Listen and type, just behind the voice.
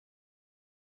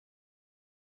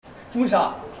朱医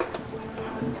生，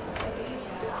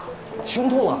胸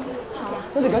痛啊，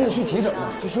那得赶紧去急诊了，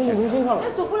这胸部中心上了。他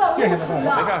走不了路的。没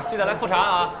事，记得来复查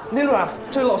啊。林主任，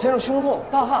这位老先生胸痛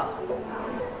大汗，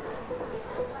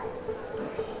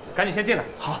赶紧先进来。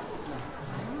好，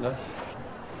来，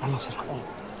老先生，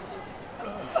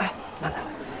哎，慢点。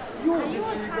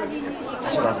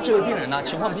这位病人呢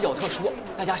情况比较特殊，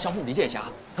大家相互理解一下。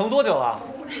疼多久了？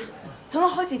疼了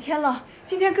好几天了，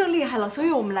今天更厉害了，所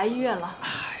以我们来医院了。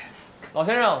老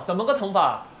先生，怎么个疼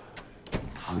法？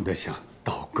疼得像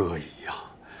刀割一样，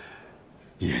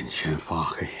眼前发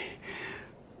黑，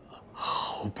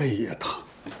后背也疼。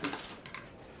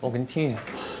我给您听一下。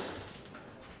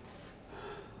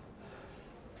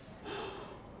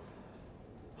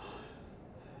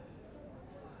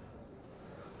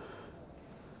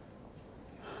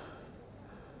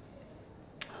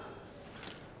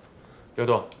刘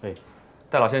栋，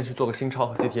带老先生去做个心超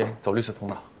和 CTA， 走绿色通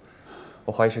道。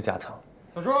我怀疑是夹层。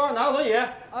小朱，拿个轮椅。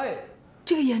哎，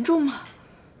这个严重吗？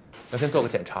要先做个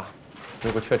检查，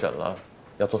如果确诊了，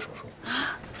要做手术。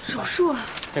啊，手术啊！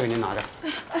这个您拿着。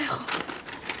哎，好。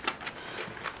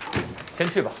先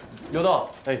去吧。刘栋，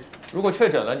如果确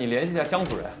诊了，你联系一下江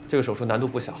主任。这个手术难度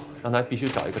不小，让他必须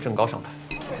找一个正高上台。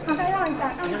麻烦让一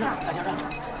下，让一下。大家让。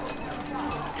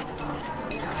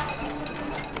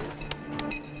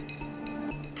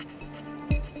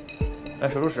来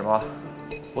手术室吗？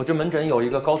我这门诊有一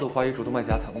个高度怀疑主动脉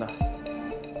夹层的，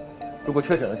如果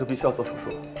确诊了就必须要做手术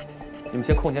了。你们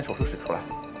先空间手术室出来。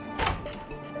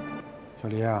小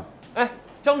林啊，哎，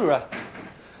江主任，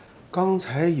刚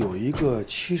才有一个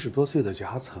70多岁的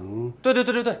夹层，对，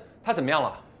他怎么样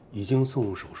了？已经送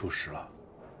入手术室了，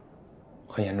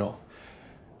很严重。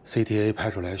CTA 拍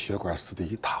出来血管撕得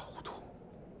一塌糊涂。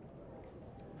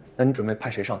那你准备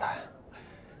派谁上台？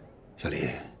小林，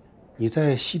你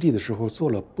在西丽的时候做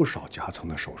了不少夹层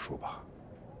的手术吧？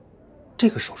这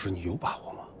个手术你有把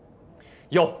握吗？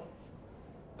有。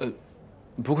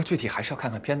不过具体还是要看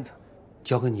看片子。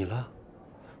交给你了。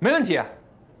没问题。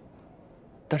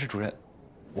但是主任，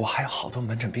我还有好多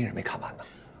门诊病人没看完呢。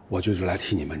我就是来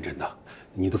替你门诊的，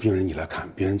你的病人你来看，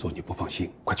别人做你不放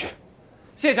心，快去。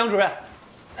谢谢江主任。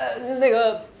那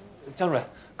个江主任，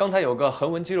刚才有个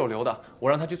横纹肌肉瘤的，我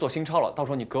让他去做心超了，到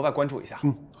时候你格外关注一下。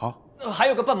好。还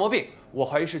有个瓣膜病，我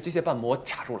怀疑是机械瓣膜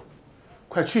卡住了。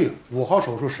快去5号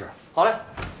手术室。好嘞。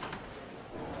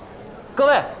各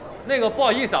位，那个不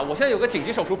好意思啊，我现在有个紧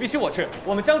急手术，必须我去。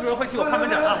我们江主任会替我看门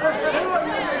诊啊。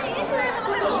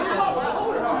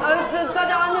大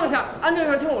家安静一下，安静一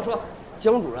下，听我说。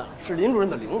江主任是林主任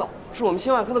的领导，是我们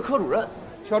心外科的科主任。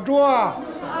小朱啊，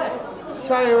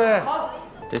下一位。好。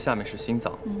这下面是心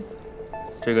脏，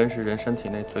这根是人身体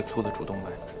内最粗的主动脉，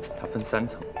它分3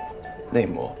层。内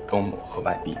膜、中膜和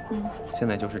外壁，现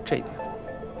在就是这点，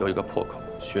有一个破口，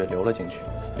血流了进去，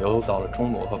流到了中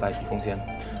膜和外壁中间，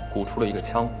鼓出了一个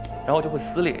腔，然后就会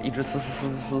撕裂，一直撕，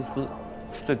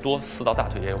最多撕到大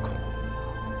腿也有可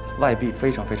能。外壁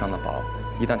非常的薄，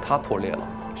一旦它破裂了，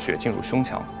血进入胸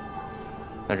腔，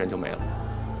那人就没了。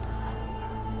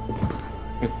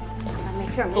没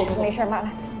事，妈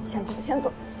来，先坐，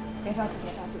别着急。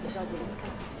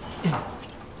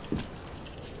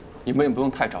你们也不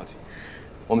用太着急。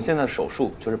我们现在的手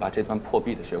术就是把这段破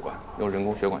壁的血管用人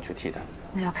工血管去替代。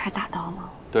那要开大刀吗？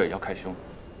对，要开胸。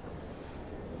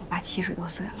我爸70多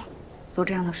岁了，做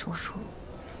这样的手术，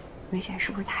危险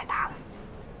是不是太大了？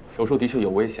手术的确有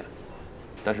危险，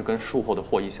但是跟术后的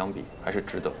获益相比，还是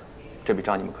值得。这笔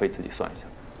账你们可以自己算一下，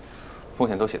风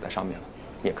险都写在上面了，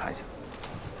你也看一下。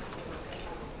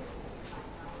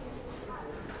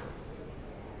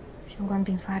相关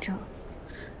并发症：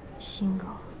心梗、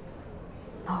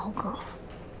脑梗。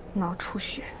脑出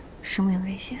血，生命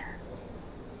危险。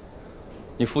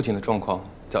你父亲的状况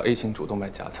叫 A 型主动脉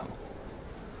夹层，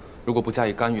如果不加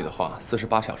以干预的话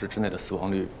，48小时之内的死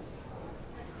亡率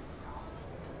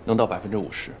能到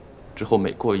50%，之后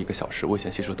每过1个小时，危险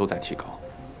系数都在提高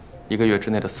，1个月之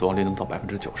内的死亡率能到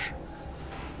90%。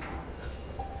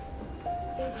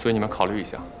所以你们考虑一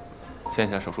下，签一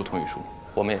下手术同意书，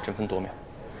我们也争分夺秒。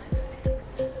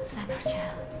在哪儿签？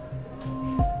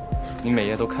你每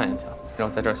页都看一下。然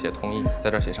后在这儿写同意，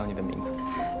在这儿写上你的名字。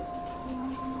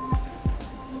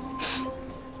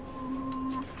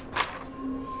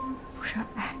不是，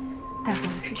大夫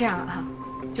是这样啊，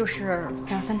就是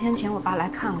2、3天前我爸来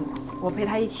看我，我陪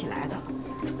他一起来的。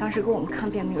当时给我们看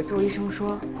病那个周医生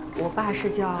说，我爸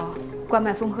是叫冠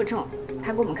脉综合症，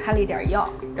他给我们开了一点药，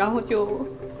然后就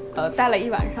待了1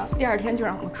晚上，第2天就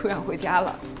让我们出院回家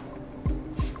了。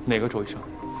哪个周医生？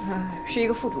是一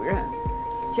个副主任，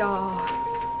叫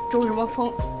周什么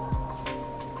峰。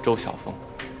周晓峰。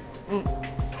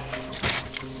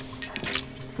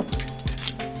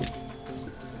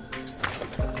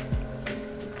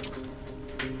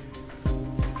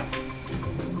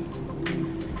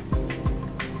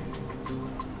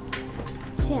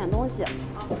东西。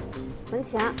门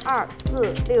前2、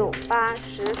4、6、8、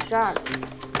10、12。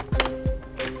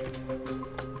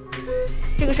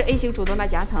这个是 A 型主动脉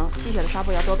夹层，吸血的纱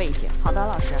布要多备一些。好的，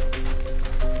老师。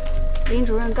林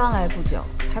主任刚来不久，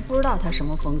还不知道他什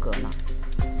么风格呢。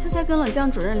他才跟了江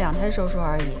主任2台手术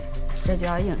而已，这就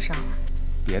要硬上了。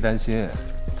别担心，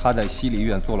他在西立医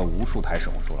院做了无数台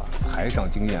手术了，台上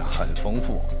经验很丰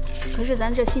富。可是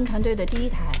咱这新团队的第1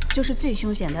台就是最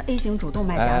凶险的 A 型主动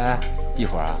脉夹层。一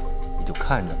会儿啊，你就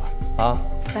看着吧。啊，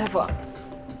大夫，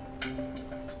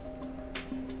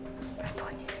拜托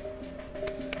你，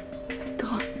拜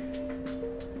托。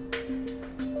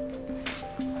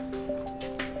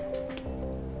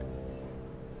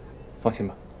放心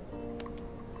吧。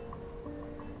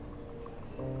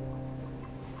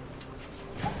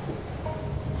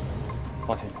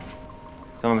放心，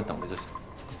在外面等着就行。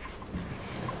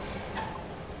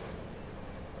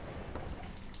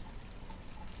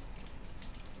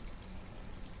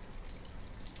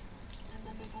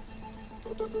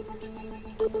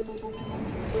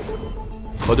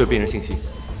核对病人信息：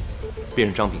病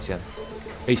人张炳先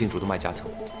 ，A 型主动脉夹层，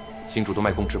新主动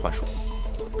脉弓置换术。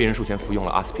病人术前服用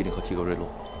了阿司匹林和替格瑞洛，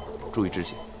注意止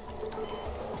血。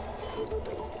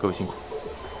各位辛苦。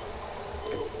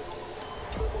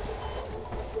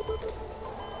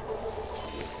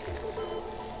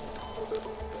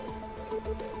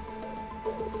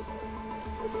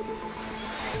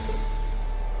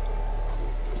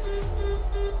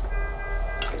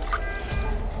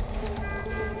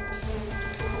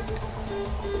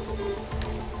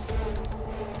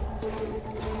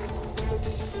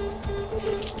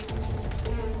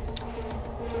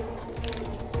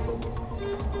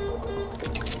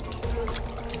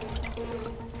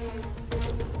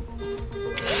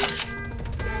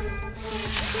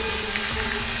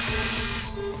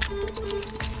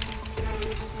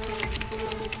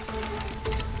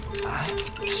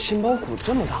心包骨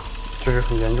这么大，这是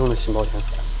很严重的心包填塞。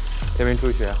天明注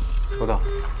意血。收到。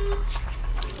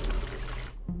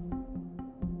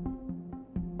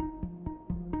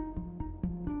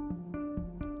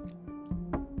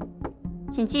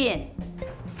请进。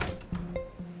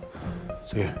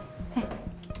子玉，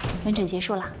门诊结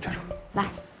束了，来，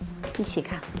一起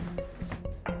看。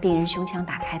病人胸腔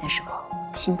打开的时候，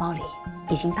心包里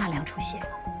已经大量出血了，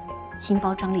心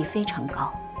包张力非常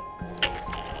高。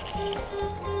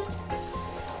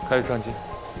开始转经，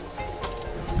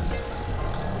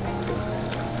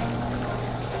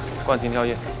灌停跳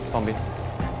液，放冰，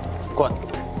灌。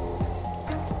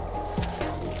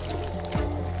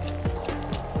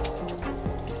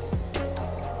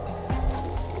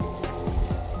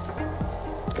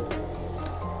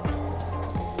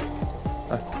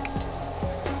来，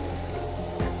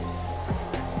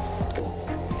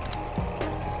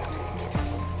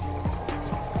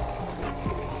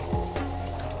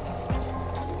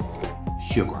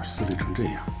血管撕裂成这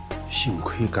样，幸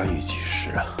亏干预及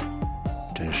时啊，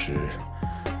真是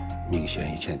命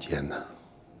险一线间呢。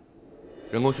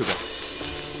人工血管。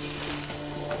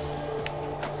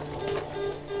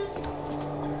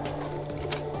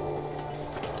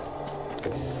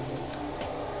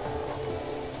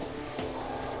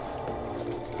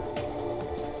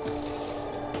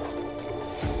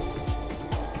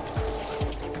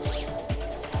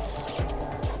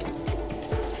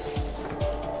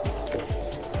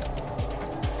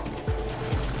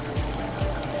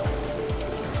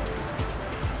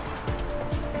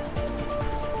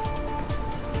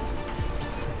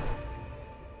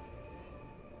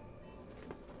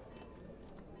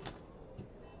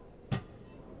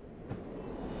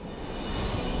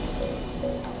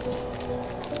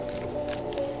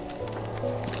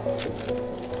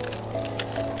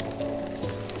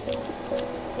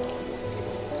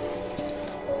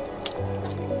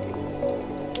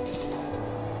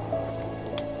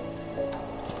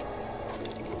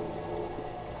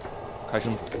开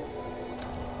生主。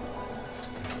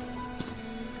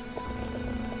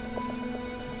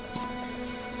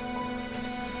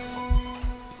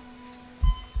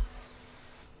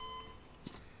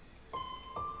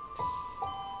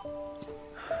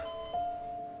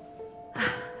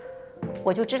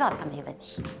我就知道他没问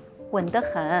题，稳得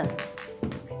很。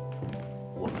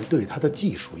我们对他的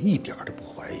技术一点都不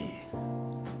怀疑。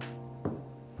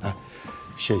来，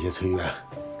谢谢崔院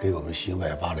给我们心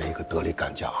外挖了一个得力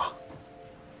干将啊！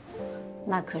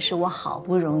那可是我好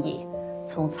不容易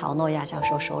从曹诺亚教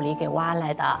授手里给挖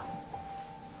来的。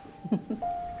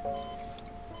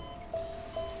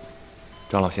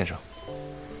张老先生，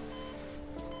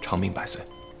长命百岁。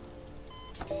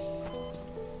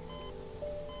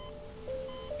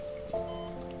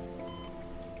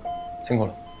辛苦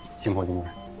了，辛苦金主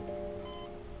任。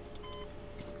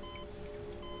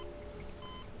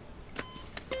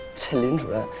这林主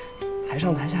任台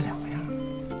上台下两个样。怎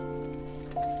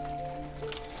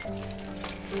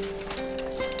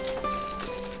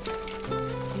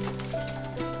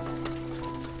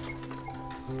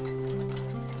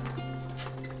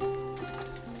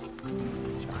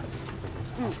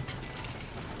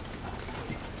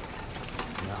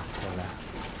么样？漂亮？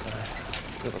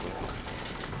这个不错。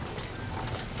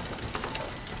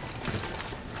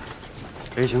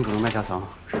 A 型主动脉夹层，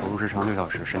手术时长6小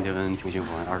时，深电温平行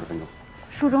环20分钟。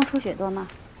术中出血多吗？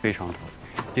非常多，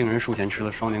病人术前吃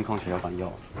了双联抗血小板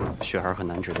药，血还是很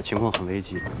难止的，情况很危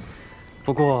急。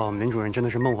不过我们林主任真的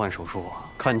是梦幻手术啊！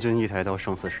看君一抬刀，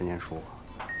胜似10年书。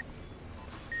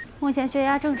目前血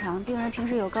压正常，病人平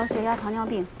时有高血压、糖尿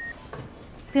病。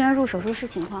病人入手术室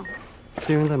情况。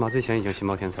病人在麻醉前已经心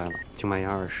包填塞了，静脉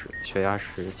压20，血压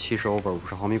是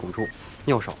70/50毫米汞柱，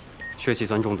尿少，血气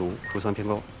酸中毒，乳酸偏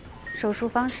高。 手术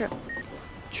方式：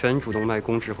全主动脉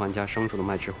弓置换加升主动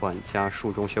脉置换加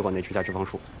术中血管内支架脂肪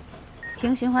术。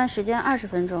停循环时间20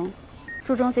分钟，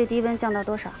术中最低温降到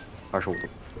多少？25度。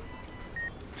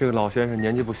这个老先生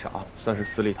年纪不小，算是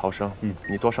死里逃生。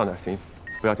你多上点心，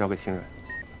不要交给新人。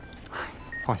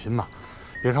放心吧，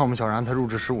别看我们小然才入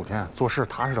职15天，做事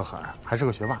踏实得很，还是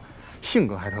个学霸，性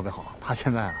格还特别好。他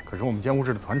现在啊，可是我们监护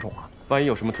室的团宠啊。万一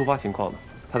有什么突发情况呢？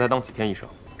他才当几天医生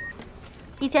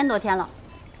？1000多天了。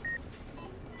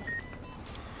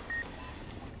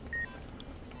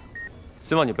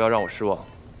 希望你不要让我失望，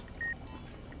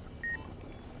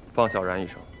方小然医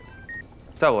生，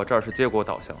在我这儿是结果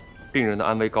导向，病人的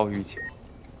安危高于一切。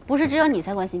不是只有你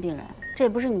才关心病人，这也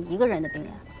不是你一个人的病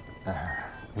人。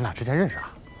你俩之前认识啊？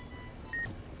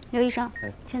刘医生，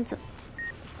签字。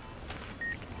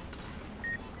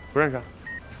不认识啊？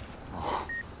哦，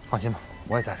放心吧，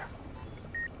我也在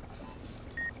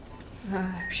这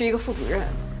儿。是一个副主任，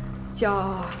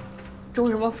叫周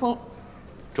什么峰。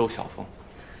周晓峰。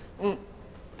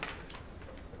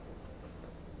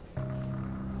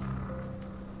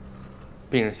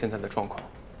病人现在的状况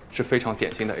是非常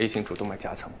典型的 A 型主动脉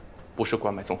夹层，不是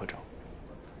冠脉综合征，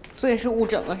所以是误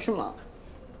诊了，是吗？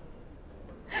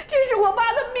这是我爸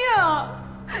的命，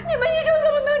你们医生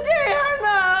怎么能这样呢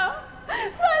？3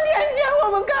天前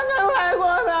我们刚刚来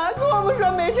过的，跟我们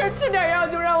说没事，吃点药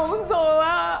就让我们走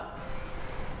了。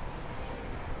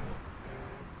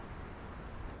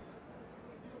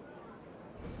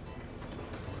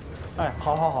哎，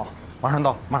好，马上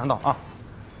到啊！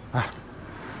哎。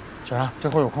 小然，这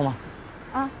会儿有空吗？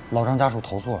啊，老张家属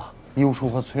投诉了，医务处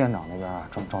和崔院长那边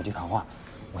正着急谈话，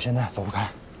我现在走不开，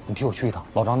你替我去一趟。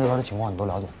老张那边的情况你都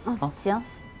了解。行。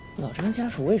老张家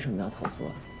属为什么要投诉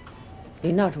啊？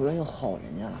林大主任又吼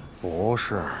人家了？不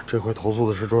是，这回投诉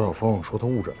的是周晓峰，说他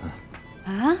误诊。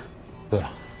啊？对了，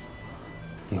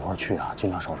一会儿去啊，尽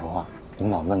量少说话。领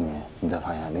导问你，你再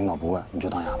发言；领导不问，你就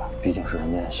当哑巴。毕竟是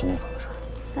人家心内科的事。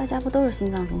大家不都是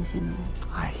心脏中心吗？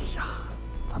哎呀。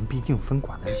 咱毕竟分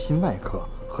管的是心外科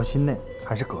和心内，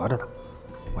还是隔着的。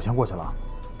我先过去了啊。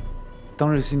当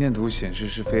日心电图显示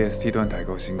是非 ST 段抬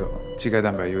高心梗，肌钙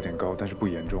蛋白有点高，但是不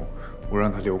严重。我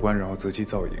让他留观，然后择期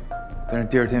造影。但是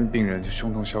第2天病人就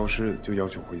胸痛消失，就要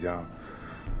求回家了。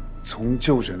从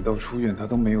就诊到出院，他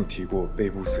都没有提过背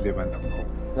部撕裂般疼痛。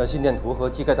那心电图和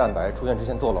肌钙蛋白出院之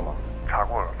前做了吗？查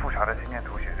过了，复查的心电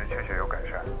图显示缺血有改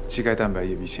善，肌钙蛋白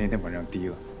也比前一天晚上低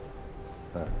了。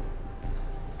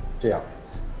这样。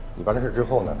 你办了事之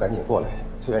后呢，赶紧过来。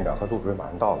崔院长和陆主任马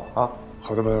上到了啊。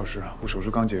好的，白老师，我手术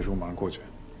刚结束，马上过去。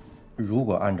如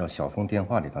果按照小峰电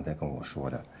话里刚才跟我说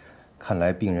的，看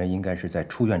来病人应该是在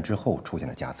出院之后出现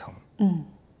了夹层。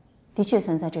的确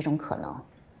存在这种可能。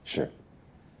是，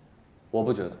我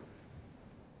不觉得。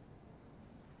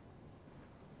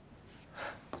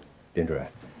林主任，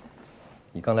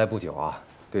你刚来不久啊，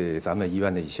对咱们医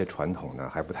院的一些传统呢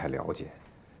还不太了解。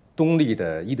东立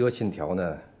的医德信条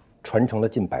呢？ 传承了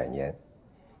近100年，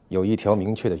有一条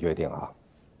明确的约定啊：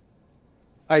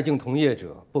爱敬同业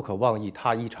者，不可妄议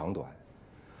他医长短。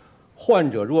患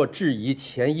者若质疑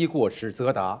前医过失，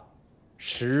则答：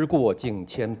时过境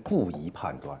迁，不宜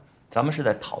判断。咱们是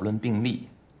在讨论病例，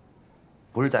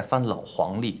不是在翻老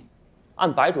黄历。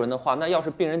按白主任的话，那要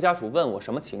是病人家属问我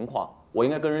什么情况，我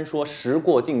应该跟人说时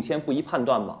过境迁，不宜判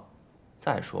断吗？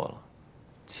再说了，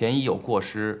前医有过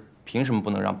失，凭什么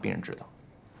不能让病人知道？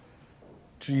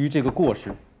 至于这个过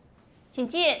失，请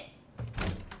进。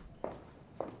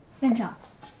院长，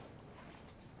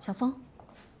小峰，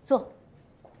坐。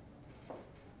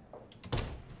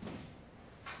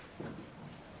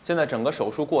现在整个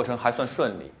手术过程还算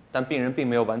顺利，但病人并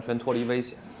没有完全脱离危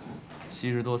险。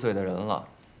70多岁的人了，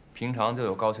平常就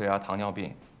有高血压、糖尿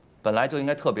病，本来就应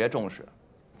该特别重视，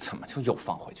怎么就又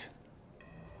放回去？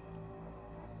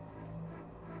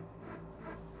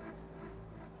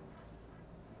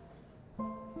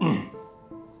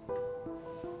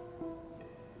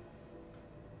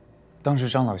当时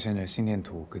张老先生心电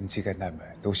图跟肌酐蛋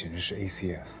白都显示是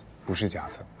ACS， 不是夹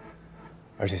层，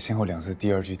而且先后2次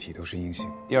第二具体都是阴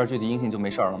性。第二具的阴性就没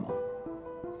事了吗？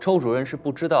周主任是不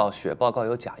知道血报告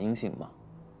有假阴性吗？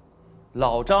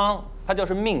老张他就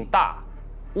是命大，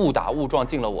误打误撞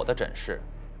进了我的诊室。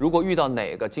如果遇到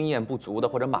哪个经验不足的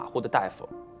或者马虎的大夫，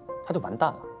他就完蛋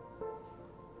了。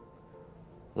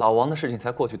老王的事情才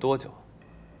过去多久，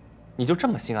你就这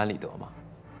么心安理得吗？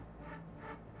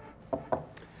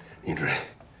林主任，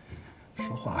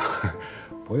说话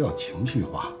不要情绪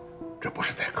化，这不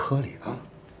是在科里啊。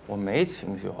我没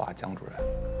情绪化，江主任，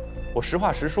我实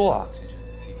话实说啊。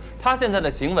他现在的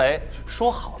行为，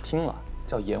说好听了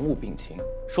叫延误病情，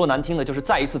说难听的就是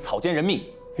再一次草菅人命。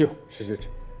哟，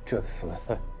这词，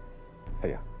哎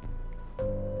呀，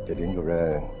这林主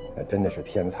任真的是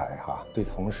天才哈！对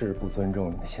同事不尊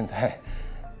重，现在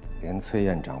连崔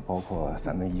院长，包括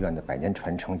咱们医院的100年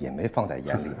传承也没放在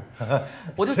眼里。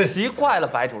我就奇怪了，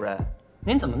白主任，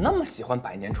您怎么那么喜欢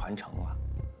100年传承啊？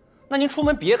那您出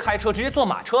门别开车，直接坐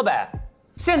马车呗。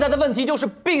现在的问题就是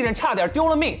病人差点丢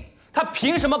了命，他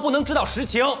凭什么不能知道实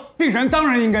情？病人当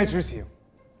然应该知情，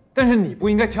但是你不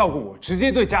应该跳过我，直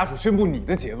接对家属宣布你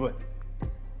的结论。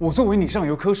我作为你上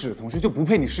游科室的同事，就不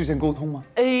配你事先沟通吗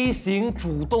 ？A 型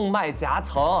主动脉夹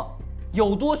层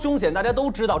有多凶险，大家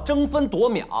都知道，争分夺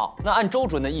秒。那按周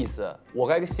主任的意思，我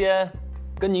该先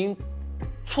跟您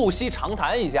促膝长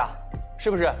谈一下，是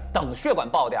不是？等血管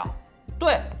爆掉，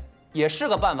对，也是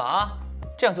个办法啊。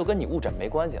这样就跟你误诊没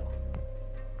关系了。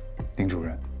林主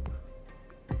任，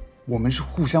我们是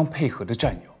互相配合的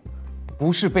战友，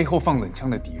不是背后放冷枪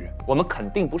的敌人。我们肯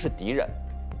定不是敌人，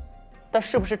但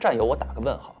是不是战友，我打个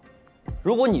问号。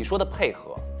如果你说的配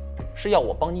合是要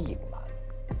我帮你隐瞒，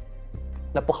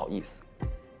那不好意思，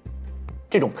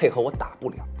这种配合我打不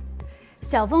了。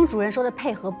小峰主任说的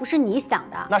配合不是你想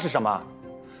的，那是什么？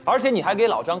而且你还给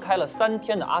老张开了3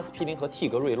天的阿司匹林和替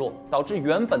格瑞洛，导致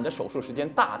原本的手术时间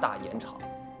大大延长。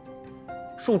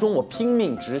术中我拼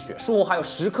命止血，术后还有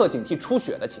时刻警惕出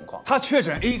血的情况。他确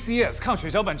诊 ACS， 抗血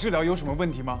小板治疗有什么问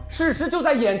题吗？事实就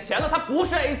在眼前了，他不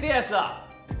是 ACS，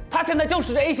 他现在就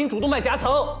是 A 型主动脉夹层。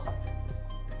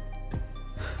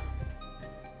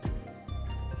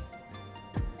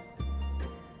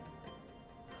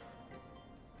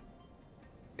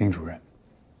林主任，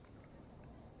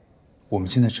我们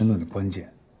现在争论的关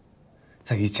键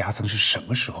在于夹层是什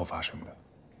么时候发生的。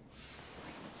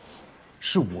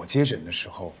是我接诊的时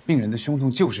候，病人的胸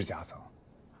痛就是夹层，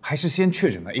还是先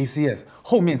确诊了 ACS，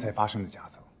 后面才发生的夹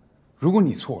层？如果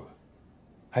你错了，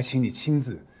还请你亲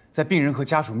自在病人和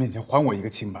家属面前还我一个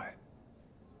清白。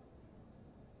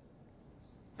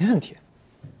没问题。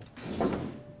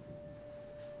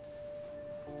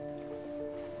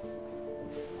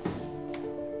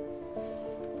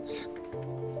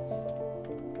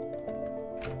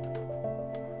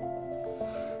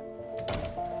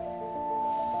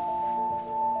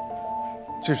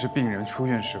这是病人出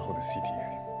院时候的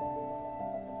CTA。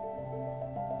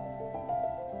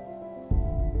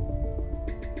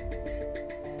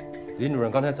林主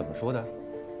任刚才怎么说的？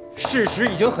事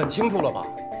实已经很清楚了吧？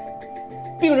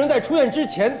病人在出院之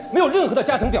前没有任何的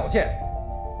夹层表现，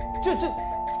这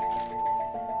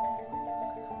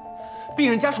病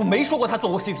人家属没说过他做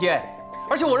过 CTA，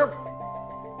 而且我这……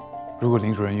如果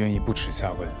林主任愿意不耻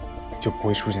下问，就不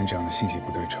会出现这样的信息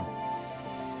不对称。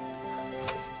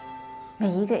每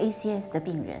一个 ACS 的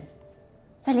病人，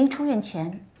在临出院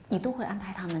前，你都会安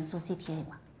排他们做 CTA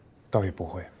吗？倒也不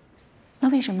会。那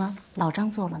为什么老张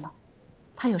做了呢？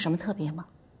他有什么特别吗？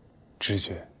直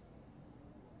觉。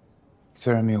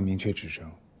虽然没有明确指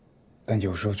征，但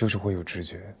有时候就是会有直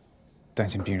觉，担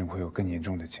心病人会有更严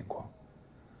重的情况，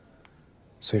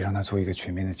所以让他做一个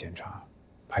全面的检查，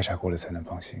排查过了才能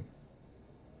放心。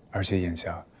而且眼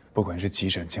下，不管是急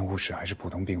诊、监护室还是普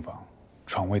通病房，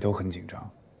床位都很紧张。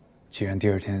既然第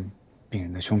2天病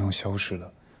人的胸痛消失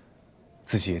了，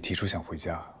自己也提出想回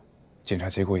家，检查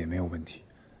结果也没有问题。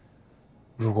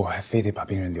如果还非得把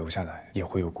病人留下来，也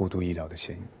会有过度医疗的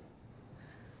嫌疑。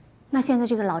那现在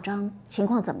这个老张情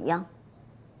况怎么样？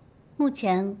目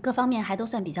前各方面还都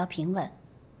算比较平稳。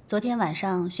昨天晚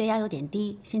上血压有点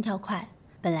低，心跳快，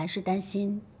本来是担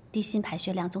心低心排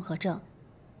血量综合症，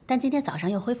但今天早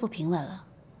上又恢复平稳了，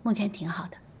目前挺好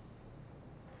的。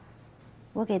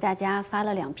我给大家发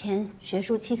了2篇学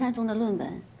术期刊中的论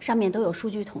文，上面都有数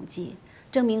据统计，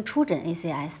证明初诊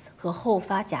ACS 和后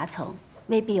发夹层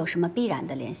未必有什么必然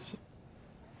的联系。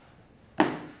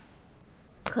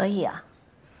可以啊，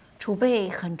储备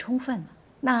很充分。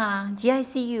那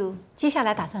GICU 接下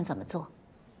来打算怎么做？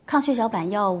抗血小板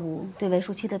药物对为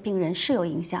数期的病人是有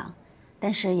影响，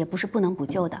但是也不是不能补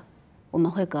救的，我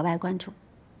们会格外关注。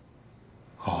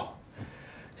好，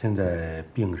现在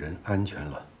病人安全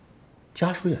了，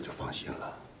家属也就放心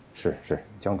了。是，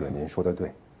江主任您说的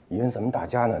对，因为咱们大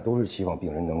家呢都是希望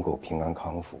病人能够平安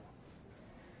康复。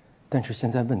但是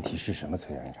现在问题是什么，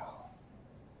崔院长？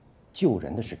救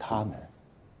人的是他们，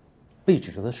被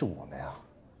指责的是我们啊！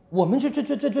我们这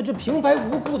平白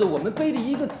无故的，我们背着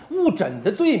一个误诊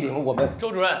的罪名，我们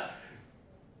周主任，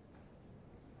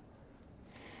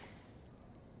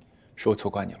是我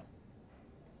错怪你了，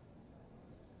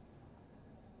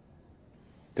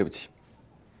对不起。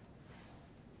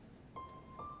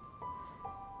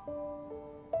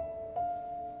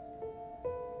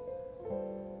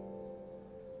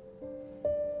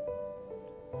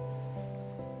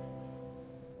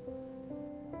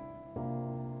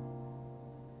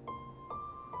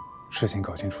事情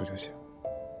搞清楚就行。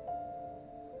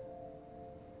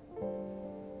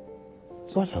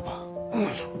坐下吧。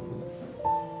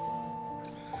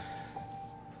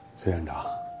崔院长、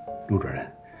陆主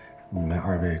任，你们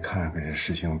二位看看这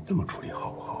事情这么处理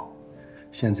好不好？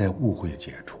现在误会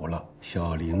解除了，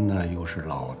小林呢又是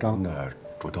老张的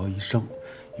主刀医生，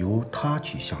由他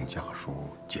去向家属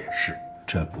解释，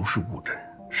这不是误诊，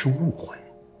是误会。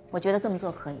我觉得这么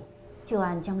做可以，就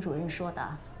按江主任说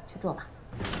的去做吧。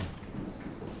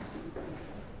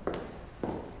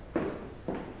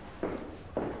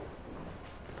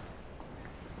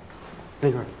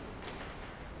林主任，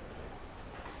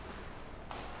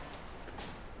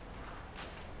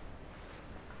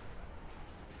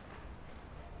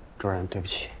主任，对不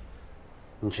起，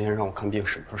你之前让我看病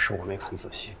史的时候，是我没看仔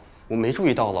细，我没注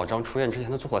意到老张出院之前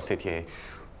他做了 CTA，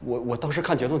 我当时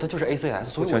看结论他就是 ACS，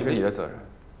 所以全是你的责任，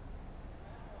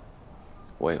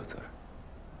我也有责任。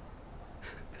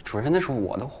主任，那是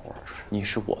我的活儿，你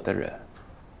是我的人，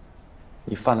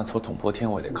你犯了错捅破天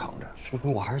我也得扛着。说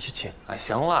明我还是去解。哎，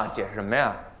行了，解释什么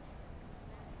呀？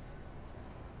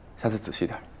下次仔细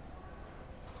点。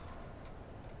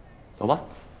走吧。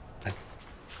哎，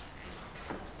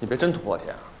你别真捅破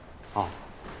天啊！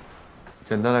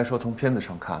简单来说，从片子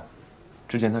上看，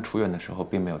之前他出院的时候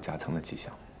并没有夹层的迹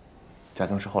象，夹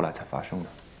层是后来才发生的。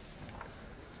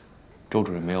周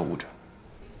主任没有误诊。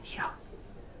行，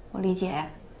我理解，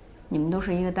你们都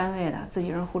是一个单位的，自己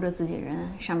人护着自己人，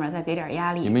上面再给点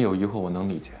压力。你们有疑惑，我能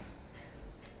理解。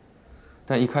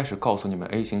但一开始告诉你们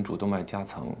A 型主动脉夹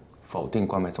层否定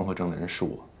冠脉综合症的人是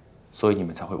我，所以你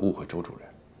们才会误会周主任。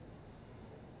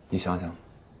你想想，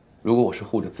如果我是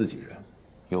护着自己人，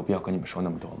有必要跟你们说那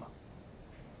么多吗？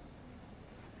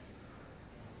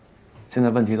现在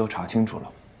问题都查清楚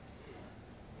了，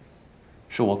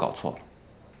是我搞错了，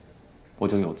我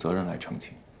就有责任来澄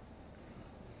清。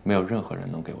没有任何人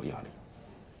能给我压力。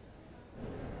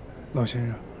老先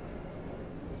生，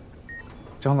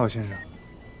张老先生，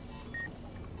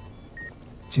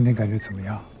今天感觉怎么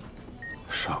样？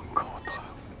伤口疼，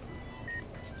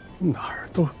哪儿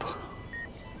都疼，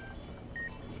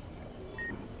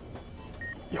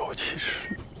尤其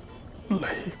是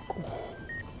肋骨。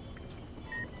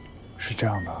是这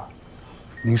样的啊，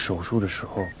您手术的时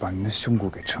候把您的胸骨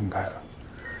给撑开了，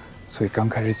所以刚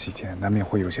开始几天难免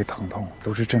会有些疼痛，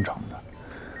都是正常的。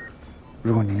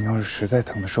如果您要是实在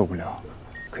疼得受不了，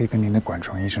可以跟您的管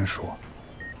床医生说。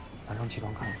咱上气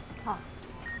床看。好。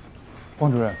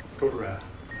汪主任，周主任，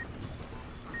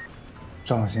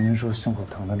张老先生说胸口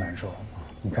疼得难受，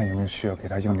你看有没有需要给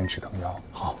他用点止疼药？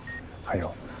好。还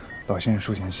有，老先生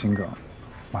术前心梗，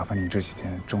麻烦您这几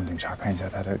天重点查看一下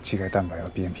他的肌钙蛋白和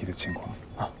BNP 的情况。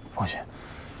啊，放心，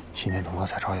心电图和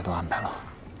彩超也都安排了。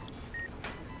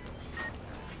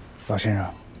老先生，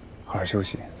好好休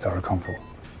息，早日康复。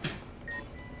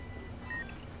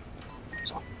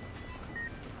走。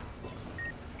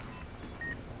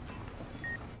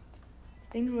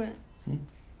林主任。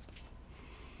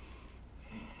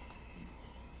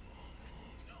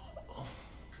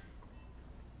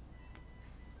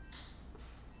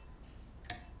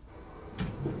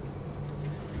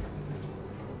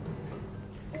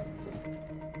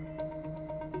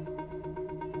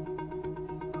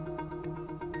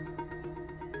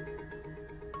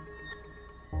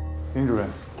林主任，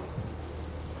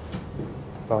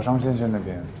老张先生那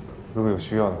边，如果有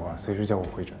需要的话，随时叫我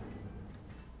会诊。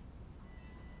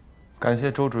感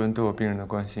谢周主任对我病人的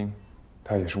关心，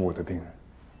他也是我的病人。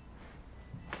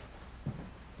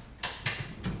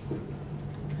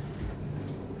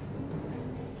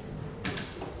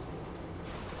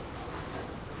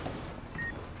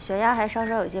血压还稍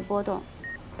稍有些波动，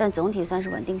但总体算是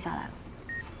稳定下来了。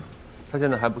他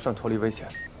现在还不算脱离危险，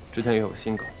之前也有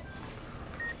心梗，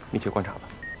密切观察吧。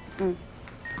嗯。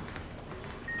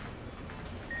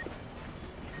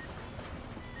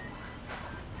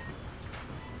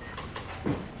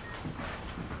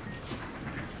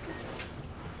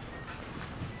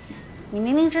你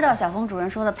明明知道小峰主任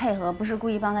说的配合不是故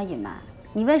意帮他隐瞒，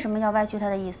你为什么要歪曲他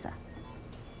的意思？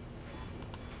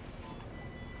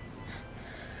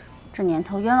这年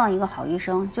头冤枉一个好医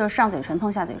生，就是上嘴唇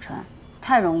碰下嘴唇，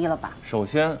太容易了吧？首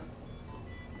先，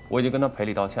我已经跟他赔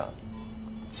礼道歉了；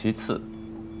其次，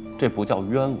这不叫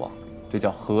冤枉，这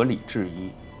叫合理质疑。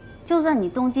就算你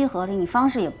动机合理，你方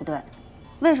式也不对，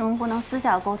为什么不能私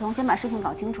下沟通，先把事情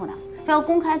搞清楚呢？非要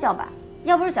公开叫板？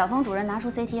要不是小峰主任拿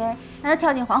出 CTA， 那他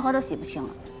跳进黄河都洗不清了。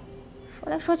说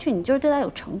来说去，你就是对他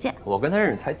有成见。我跟他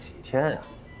认识才几天呀，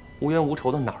无冤无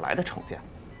仇的哪来的成见？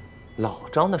老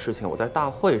张的事情我在大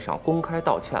会上公开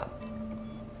道歉，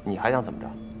你还想怎么着？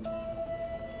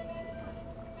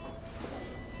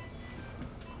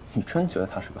你真觉得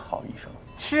他是个好医生？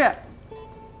是。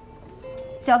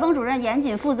小峰主任严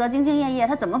谨负责、兢兢业业，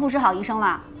他怎么不是好医生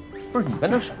了？不是你跟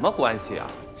他什么关系啊？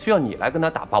需要你来跟他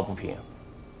打抱不平？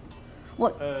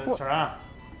小然，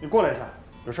你过来一下，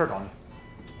有事找你。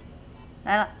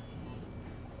来了。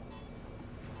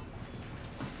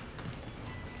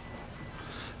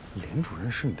林主任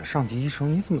是你的上级医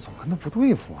生，你怎么总跟他不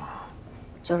对付啊？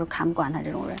就是看不惯他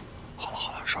这种人。好了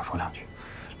好了，少说两句。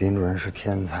林主任是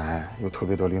天才，又特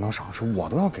别得领导赏识，我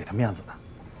都要给他面子的。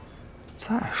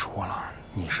再说了，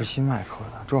你是心外科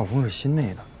的，周晓峰是心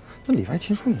内的，那里外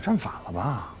亲疏你站反了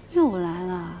吧？又来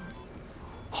了。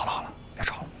好了好了，别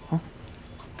吵了啊！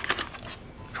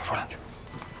少说两句。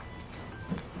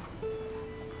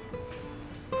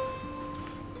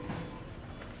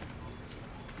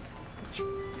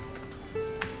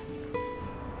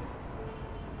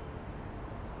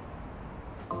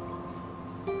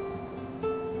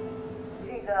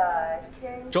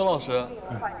周老师，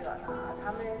患者呢，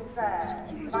他们在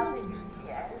18岁之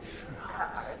前是看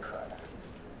儿科的，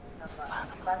那么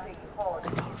18岁以后呢，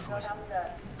提高他们的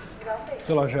医疗费。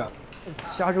周老师，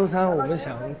下周三我们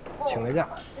想请个假。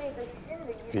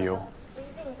理由？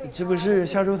这不是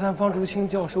下周三方竹青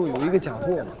教授有一个讲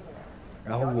座吗？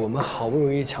然后我们好不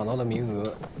容易抢到的名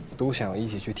额，都想一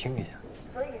起去听一下。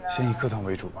先以课堂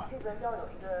为主吧。这个要有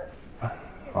一个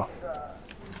好。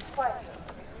患者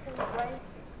和医生的关系。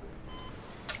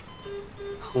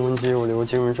横纹肌肉瘤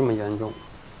浸润这么严重，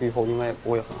预后应该也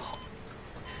不会很好。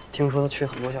听说他去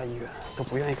很多家医院都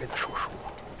不愿意给他手术。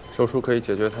手术可以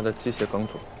解决他的机械梗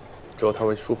阻，之后他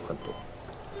会舒服很多。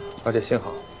而且幸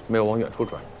好没有往远处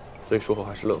转移，所以术后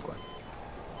还是乐观。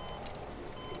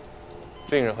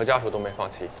病人和家属都没放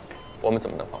弃，我们怎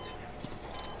么能放弃？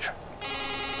是。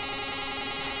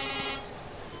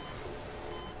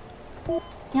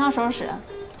你好，手术室。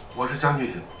我是江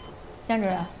俊江主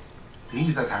任。林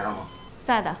毅在台上吗？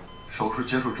在的。手术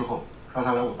结束之后，让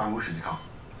他来我办公室一趟。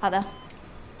好的。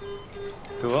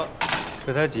得，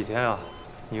这才几天啊，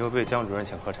你又被江主任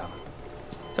请喝茶。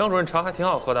江主任茶还挺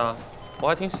好喝的，我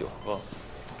还挺喜欢喝。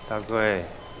大贵，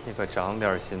你可长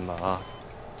点心吧啊！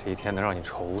这一天能让你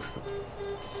愁死。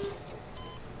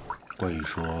关于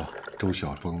说周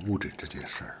晓峰误诊这件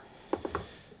事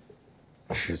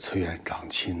儿，是崔院长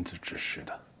亲自指示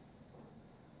的，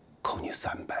扣你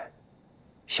300，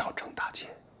小惩大戒。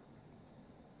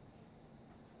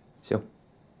行，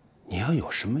你要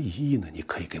有什么疑义呢？你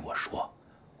可以给我说，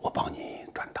我帮你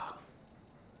转达。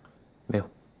没有，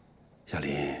小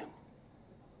林，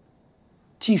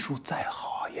技术再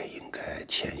好也应该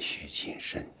谦虚谨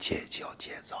慎，戒骄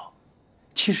戒躁。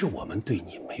其实我们对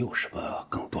你没有什么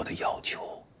更多的要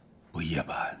求，不夜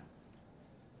班，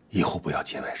以后不要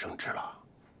节外生枝了。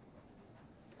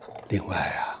另外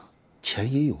啊，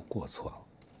钱也有过错，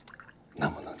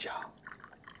能不能讲？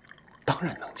当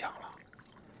然能讲了。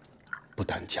不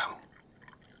但讲，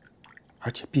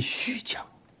而且必须讲，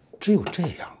只有这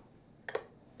样，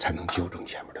才能纠正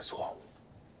前面的错误。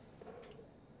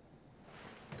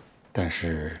但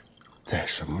是，在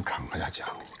什么场合下讲，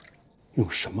用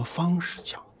什么方式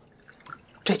讲，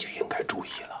这就应该注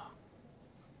意了。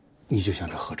你就像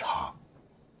这喝茶，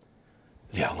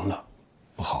凉了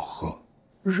不好喝，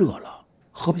热了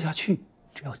喝不下去，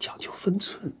这要讲究分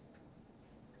寸。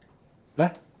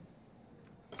来。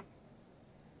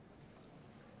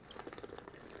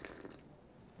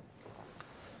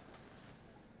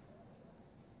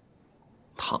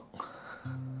烫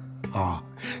啊，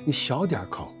你小点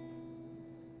口。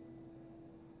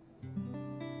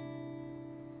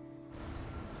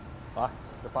好啊，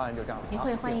这方案就这样了。也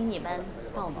会欢迎你们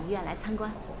到我们医院来参观，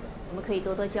我们可以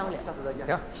多多交流。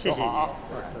行，谢谢你。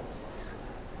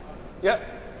耶，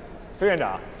崔院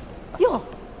长。哟，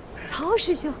曹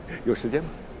师兄。有时间吗？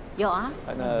有啊。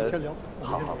那先聊。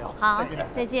好。好，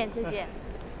再见。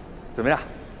怎么样？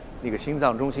那个心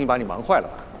脏中心把你忙坏了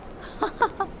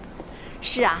吧？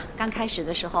是啊，刚开始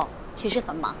的时候确实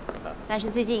很忙，但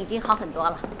是最近已经好很多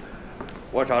了。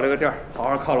我找了个地儿，好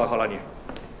好犒劳犒劳你。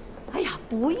哎呀，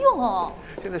不用。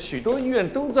现在许多医院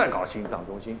都在搞心脏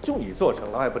中心，就你做成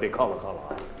了，还不得犒劳犒劳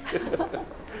啊？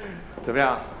怎么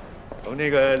样？我们那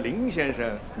个林先生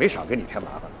没少给你添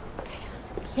麻烦。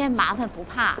添麻烦不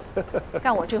怕，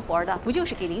干我这活的不就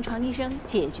是给临床医生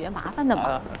解决麻烦的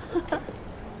吗？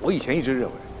我以前一直认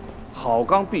为，好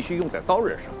钢必须用在刀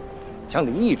刃上，像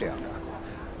林毅这样的，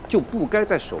就不该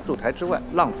在手术台之外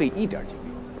浪费一点精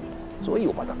力，所以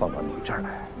我把他放到你这儿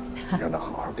来，让他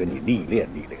好好跟你历练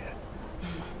历练。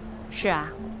是啊，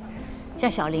像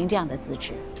小林这样的资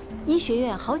质，医学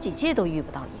院好几届都遇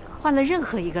不到一个，换了任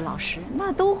何一个老师，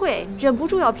那都会忍不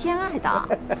住要偏爱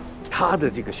的。他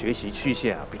的这个学习曲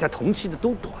线啊，比他同期的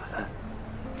都短。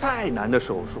再难的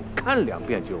手术，看2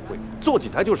遍就会，做几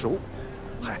台就熟。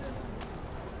嗨，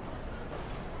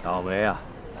倒霉啊！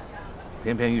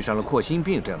偏偏遇上了扩心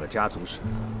病这样的家族史，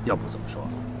要不怎么说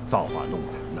造化弄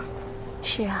人呢？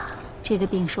是啊，这个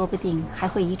病说不定还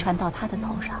会遗传到他的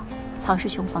头上。曹师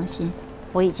兄放心，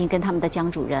我已经跟他们的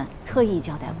江主任特意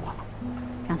交代过了，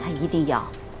让他一定要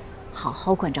好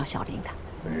好关照小林的。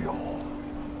哎呦，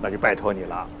那就拜托你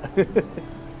了。哎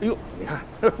呦，你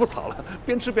看不吵了，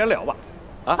边吃边聊吧。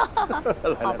啊，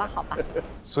好吧，好吧。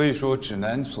所以说，指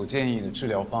南所建议的治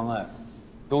疗方案，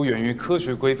都源于科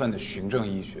学规范的循证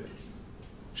医学，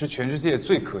是全世界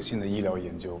最可信的医疗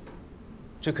研究。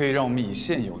这可以让我们以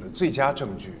现有的最佳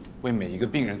证据，为每一个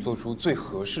病人做出最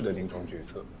合适的临床决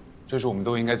策。这是我们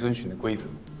都应该遵循的规则。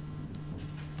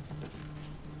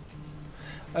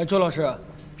哎，周老师，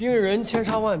病人千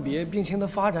差万别，病情的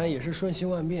发展也是瞬息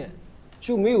万变，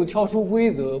就没有跳出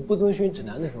规则、不遵循指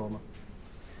南的时候吗？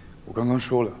我刚刚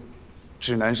说了，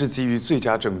指南是基于最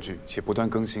佳证据且不断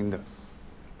更新的，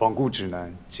罔顾指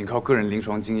南，仅靠个人临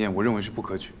床经验，我认为是不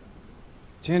可取的。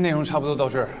今天内容差不多到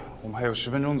这儿，我们还有10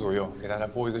分钟左右，给大家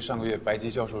播一个上个月白吉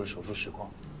教授的手术实况。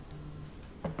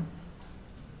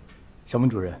小文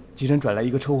主任，急诊转来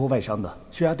一个车祸外伤的，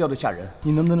血压掉得吓人，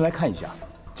你能不能来看一下？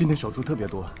今天手术特别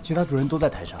多，其他主任都在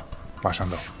台上。马上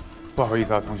到。不好意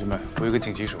思啊，同学们，我有个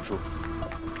紧急手术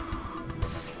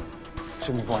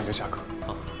，10点过完就下课。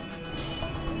好。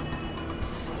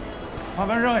麻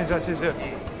烦让一下，谢谢。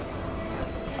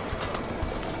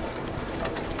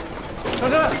小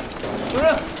郑，主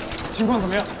任，情况怎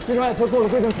么样？心外科做了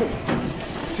规正处理。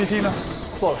CT 呢？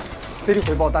做了。CT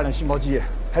回报大量心包积液，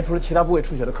排除了其他部位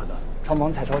出血的可能。床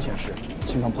旁彩超显示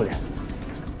心脏破裂。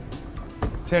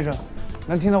先生，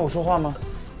能听到我说话吗？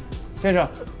先生。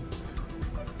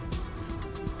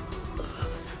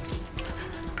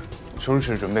手术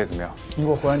室准备怎么样？你给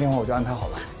我回完电话，我就安排好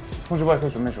了。通知外科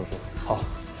准备手术。好。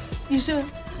医生，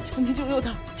求你救救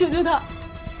他，救救他！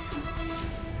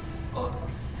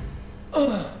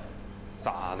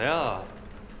咋的呀？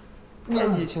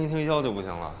年纪轻轻腰就不行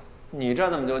了？你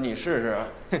站那么久，你试试。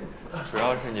主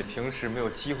要是你平时没有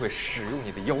机会使用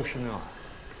你的腰身啊。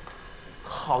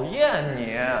讨厌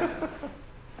你！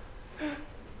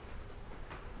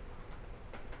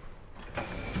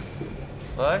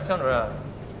喂，江主任。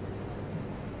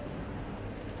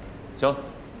行，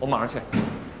我马上去。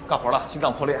干活了，心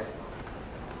脏破裂。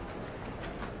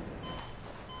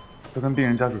都跟病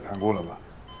人家属谈过了吧？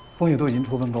风野都已经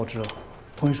充分告知了，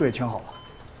同意书也签好了。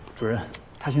主任，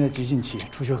他现在急性期，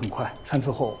出血很快，穿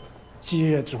刺后积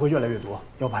液只会越来越多，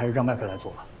要不还是让外科来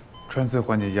做吧。穿刺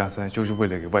缓解压塞就是为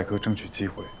了给外科争取机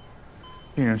会。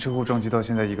病人车祸撞击到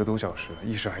现在1个多小时了，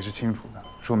意识还是清楚的，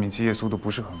说明积液速度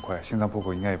不是很快，心脏破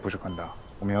口应该也不是很大。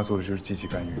我们要做的就是积极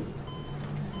干预。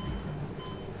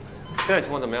现在情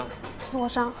况怎么样？挫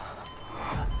伤。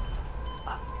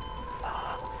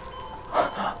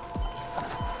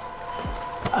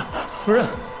主任，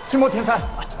心包填塞，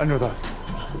按照他，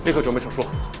立刻准备手术。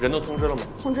人都通知了吗？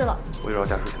通知了。围绕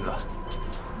家属诊断。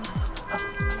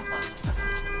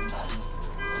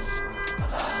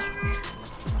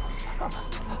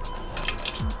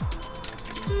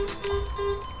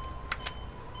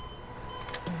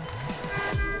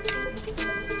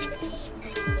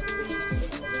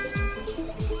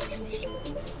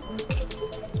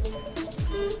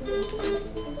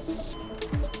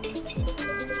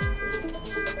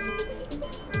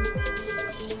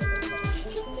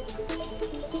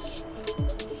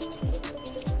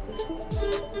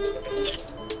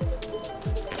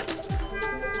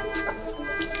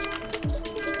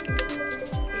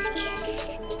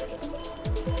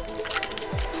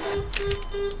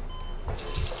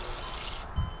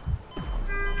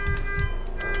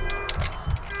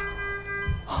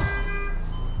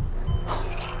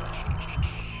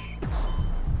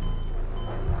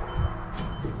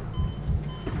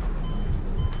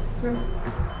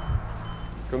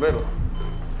准备吧。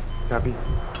加 B。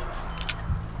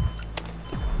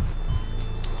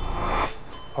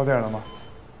好点了吗？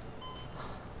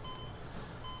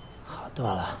好多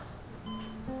了。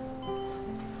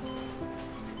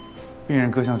病人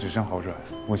各项指征好转，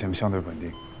目前相对稳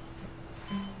定。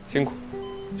辛苦，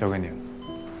交给你了。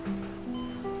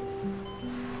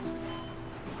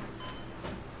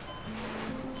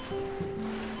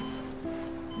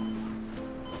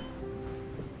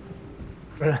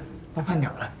主任，到饭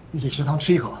点了，一起食堂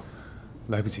吃一口。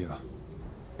来不及了，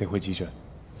得回急诊。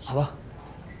好吧。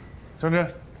张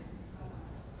真，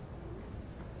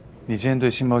你今天对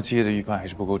心包积液的预判还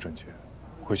是不够准确，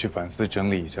回去反思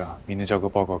整理一下，明天交个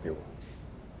报告给我。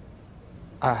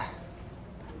哎。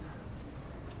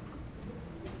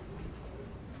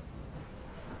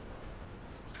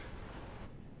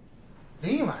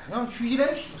林毅晚上要去医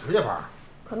联体值夜班，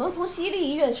可能从西立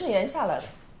医院顺延下来的。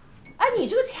哎，你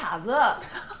这个卡子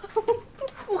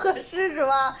不合适是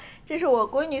吧？这是我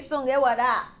闺女送给我的。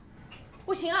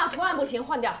不行啊，图案不行，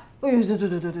换掉。哎呦，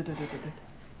对，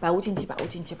百无禁忌，百无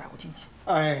禁忌，百无禁忌。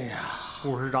哎呀，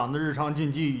护士长的日常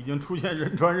禁忌已经出现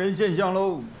人传人现象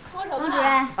喽。说什么？王主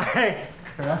任，哎，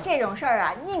这种事儿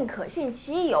啊，宁可信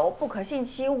其有，不可信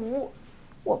其无。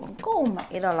我们够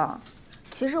没的了。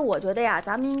其实我觉得呀，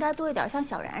咱们应该多一点像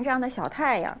小然这样的小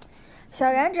太阳。小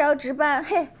然只要值班，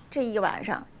嘿，这一晚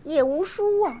上夜无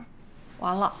书啊。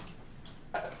完了。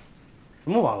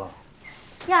什么完了？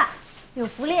呀，有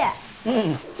福利。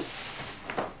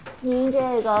您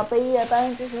这个被夜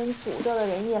班之神诅咒的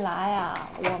人一来呀，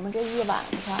我们这一晚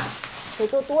上得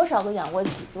做多少个仰卧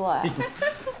起坐呀？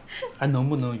还能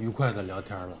不能愉快的聊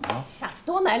天了啊？下次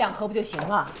多买2盒不就行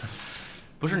了？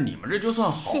不是你们这就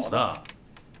算好的，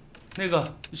那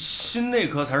个心内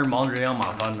科才是忙得人仰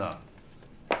马翻的。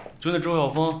就那周晓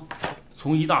峰，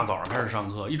从一大早上开始上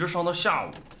课，一直上到下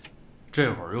午，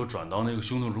这会儿又转到那个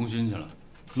胸痛中心去了，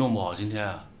弄不好今天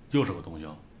啊又是个动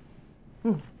静。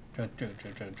这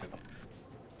个。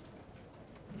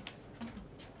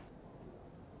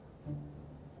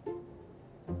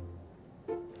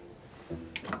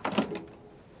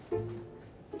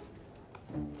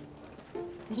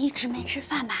你一直没吃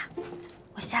饭吧？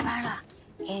我下班了，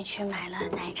给你去买了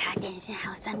奶茶、点心，还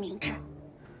有3明治。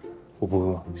我不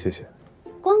饿，谢谢。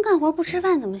光干活不吃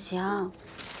饭怎么行？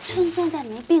趁现在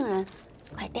没病人，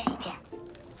快垫一垫。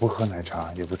不喝奶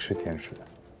茶，也不吃甜食。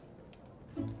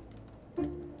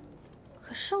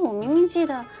可是我明明记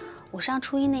得，我上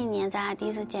初一那年咱俩第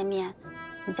一次见面，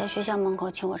你在学校门口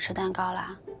请我吃蛋糕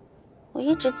啦，我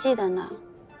一直记得呢。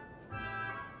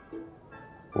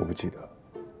我不记得。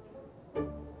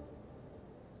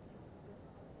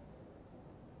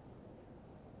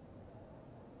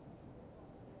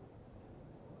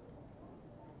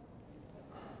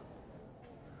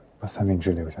把3明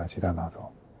治留下，其他拿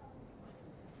走。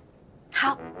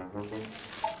好。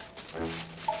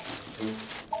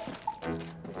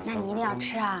那你一定要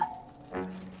吃啊！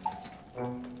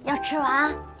要吃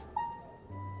完。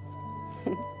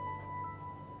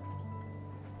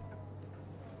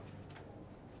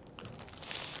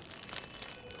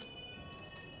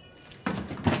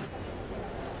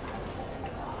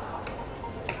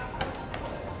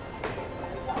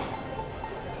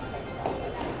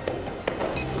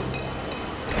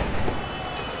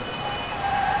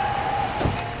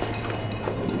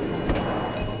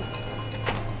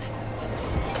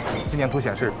今年图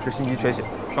显示是心肌缺血，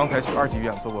刚才去2级医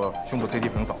院做过胸部 CT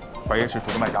平扫，怀疑是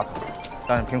主动脉夹层，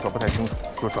但是平扫不太清楚，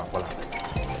就转过来。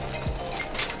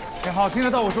你好，听得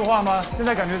到我说话吗？现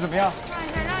在感觉怎么样？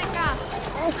让一下。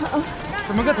疼。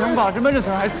怎么个疼法？这闷着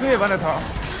疼还撕裂般的疼？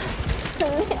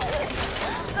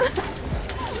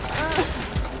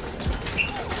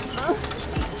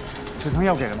止疼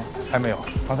药给了吗？还没有，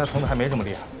刚才疼的还没这么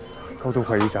厉害。高度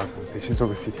怀疑夹层，得先做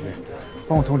个 CT。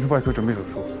帮我通知外科准备手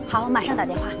术。好，我马上打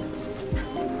电话。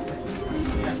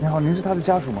你好，您是他的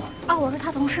家属吗？啊，我是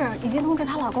他同事，已经通知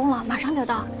她老公了，马上就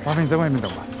到。麻烦你在外面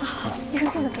等吧。啊，医生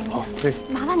这个给您。对，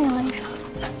麻烦您了，医生。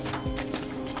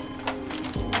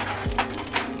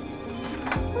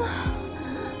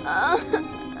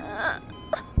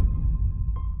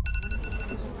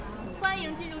欢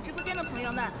迎进入直播间的朋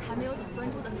友们，还没有点关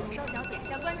注的左上角点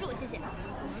下关注，谢谢。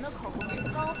我们的口红是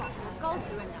高饱和、高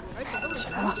滋润的，而且都是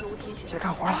纯植物提取，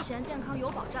安全健康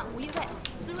有保障，无异味，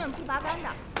滋润不拔干的。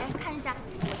来看一下，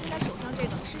我现在手上这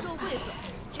个是肉桂色，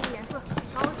这个颜色很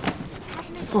高级，它是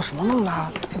那种做什么梦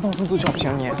啦？这动作就叫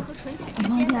便宜。我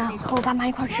梦见和我爸妈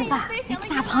一块吃饭，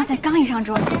大螃蟹刚一上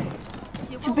桌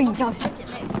就被你叫醒。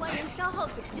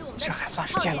这还算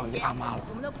是见到你爸妈了。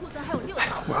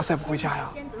我要再不回家呀，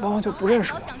汪汪就不认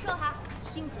识我。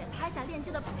并且拍下链接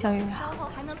的小雨，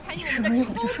你是不是一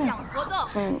会儿就睡会儿啊？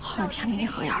好像天都没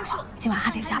合眼了，今晚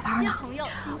还得加班呢。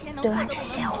堆完这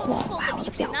些货，我还有我的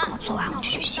表格，做完我就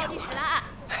去写了。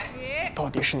到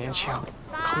底是年轻，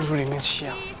扛不住007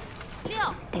啊！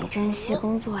得珍惜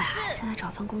工作呀，现在找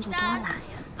份工作多难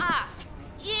呀。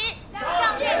2、1，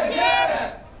上链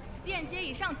接，链接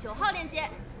已上9号链接。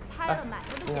拍了买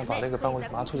过的姐妹可以在公屏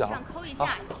上扣一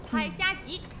下，拍加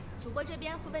急。主播这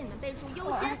边会为你们备注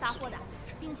优先发货的，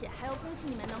并且还要恭喜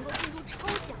你们能够进入抽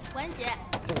奖环节，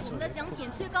我们的奖品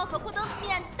最高可获得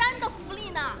免单的福利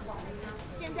呢。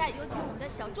现在有请我们的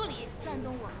小助理转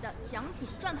动我们的奖品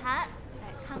转盘，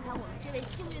来看看我们这位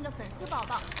幸运的粉丝宝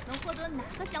宝能获得哪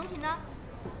个奖品呢？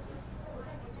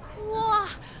哇！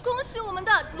恭喜我们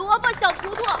的萝卜小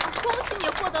图图，恭喜你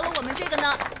获得了我们这个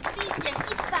呢，立减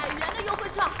100元的优惠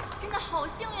券，真的好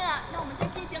幸运啊！那